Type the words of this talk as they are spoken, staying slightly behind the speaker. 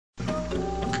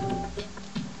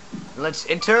Let's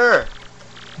enter.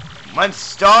 Month,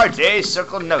 star, day,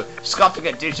 circle, note. Scoffing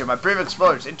at danger, my brave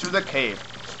explorers enter the cave.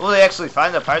 Will they actually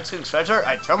find the Pirates King's treasure?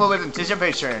 I tremble with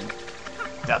anticipation.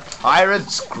 The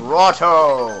Pirates'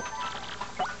 Grotto.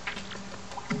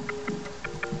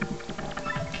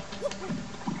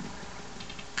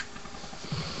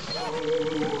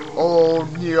 Oh,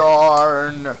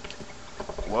 yarn.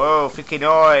 Whoa, freaky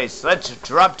noise. Let's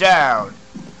drop down.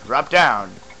 Drop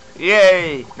down.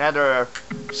 Yay! Now there are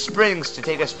springs to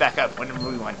take us back up whenever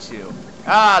we want to.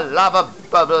 Ah, lava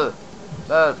bubble.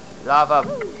 Lava.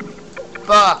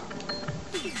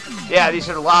 Yeah, these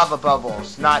are lava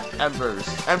bubbles, not embers.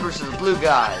 Embers are the blue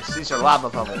guys. These are lava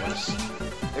bubbles.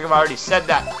 I think I've already said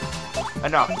that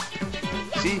enough.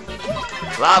 See?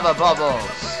 Lava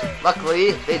bubbles.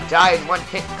 Luckily, they die in one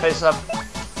hit because of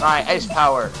my ice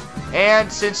power.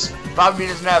 And since Bobby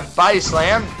doesn't have body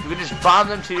slam, you can just bomb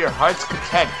them to your heart's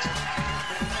content.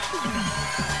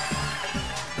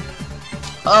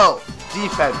 Oh,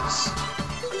 defense.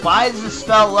 Why does the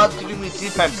spell love giving me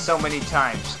defense so many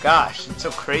times? Gosh, it's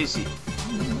so crazy.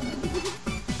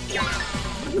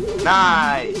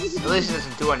 Nice. At least it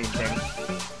doesn't do anything.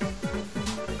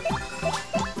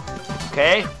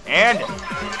 Okay, and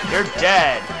you're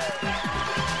dead.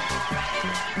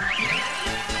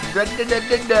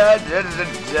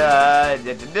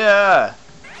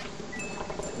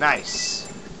 Nice.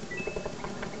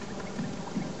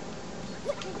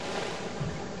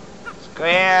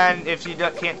 And if you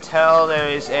can't tell, there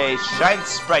is a shine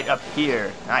sprite up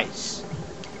here. Nice.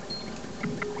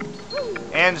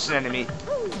 And there's an enemy.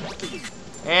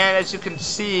 And as you can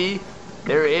see,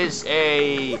 there is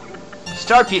a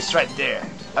star piece right there.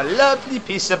 A lovely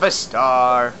piece of a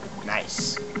star.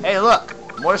 Nice. Hey, look,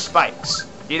 more spikes.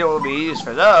 You know what will be used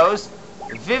for those?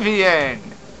 Vivian.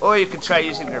 Or you could try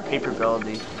using her paper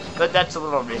ability, but that's a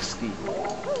little risky.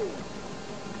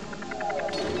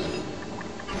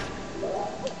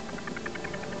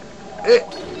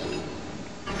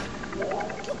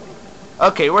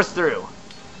 Okay, we're through.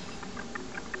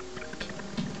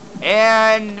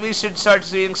 And we should start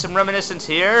seeing some reminiscence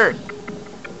here.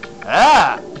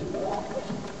 Ah!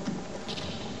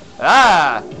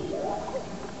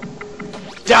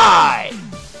 Die!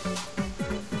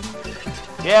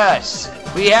 Yes,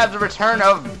 we have the return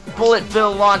of bullet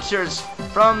bill launchers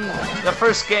from the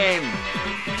first game.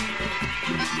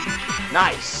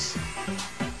 Nice.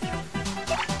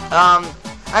 I'm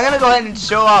gonna go ahead and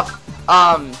show off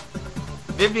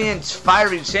Vivian's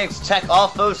fiery shanks attack all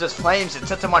foes as flames and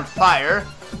set them on fire.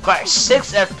 Quite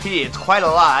 6 FP, it's quite a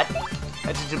lot.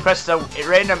 And to press the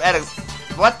random edit.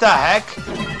 What the heck?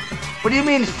 What do you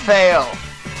mean fail?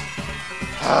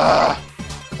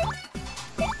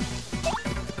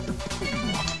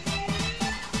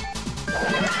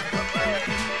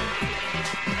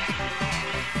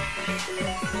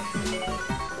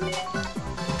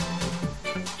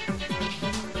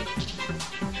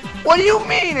 What do you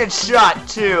mean it's shot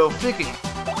too? Freaking.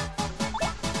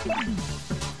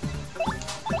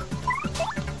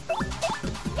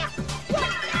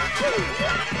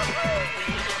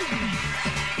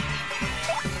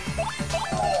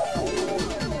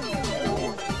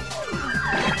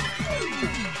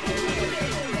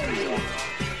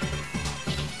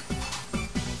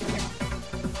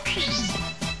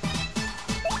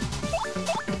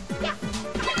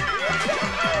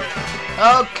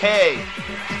 Okay.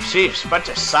 Jeez, bunch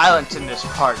of silence in this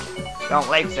part. Don't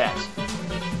like that.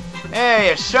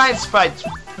 Hey, a shine sprite's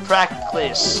practically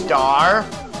a star.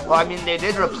 Well, I mean, they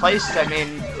did replace them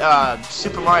in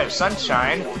Super Mario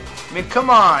Sunshine. I mean, come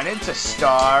on, it's a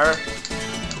star.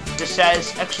 Just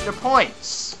has extra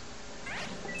points.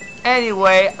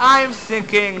 Anyway, I'm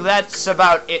thinking that's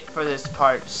about it for this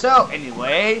part. So,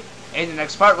 anyway, in the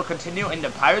next part, we'll continue in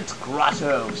the Pirates'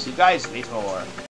 Grotto. See you guys later.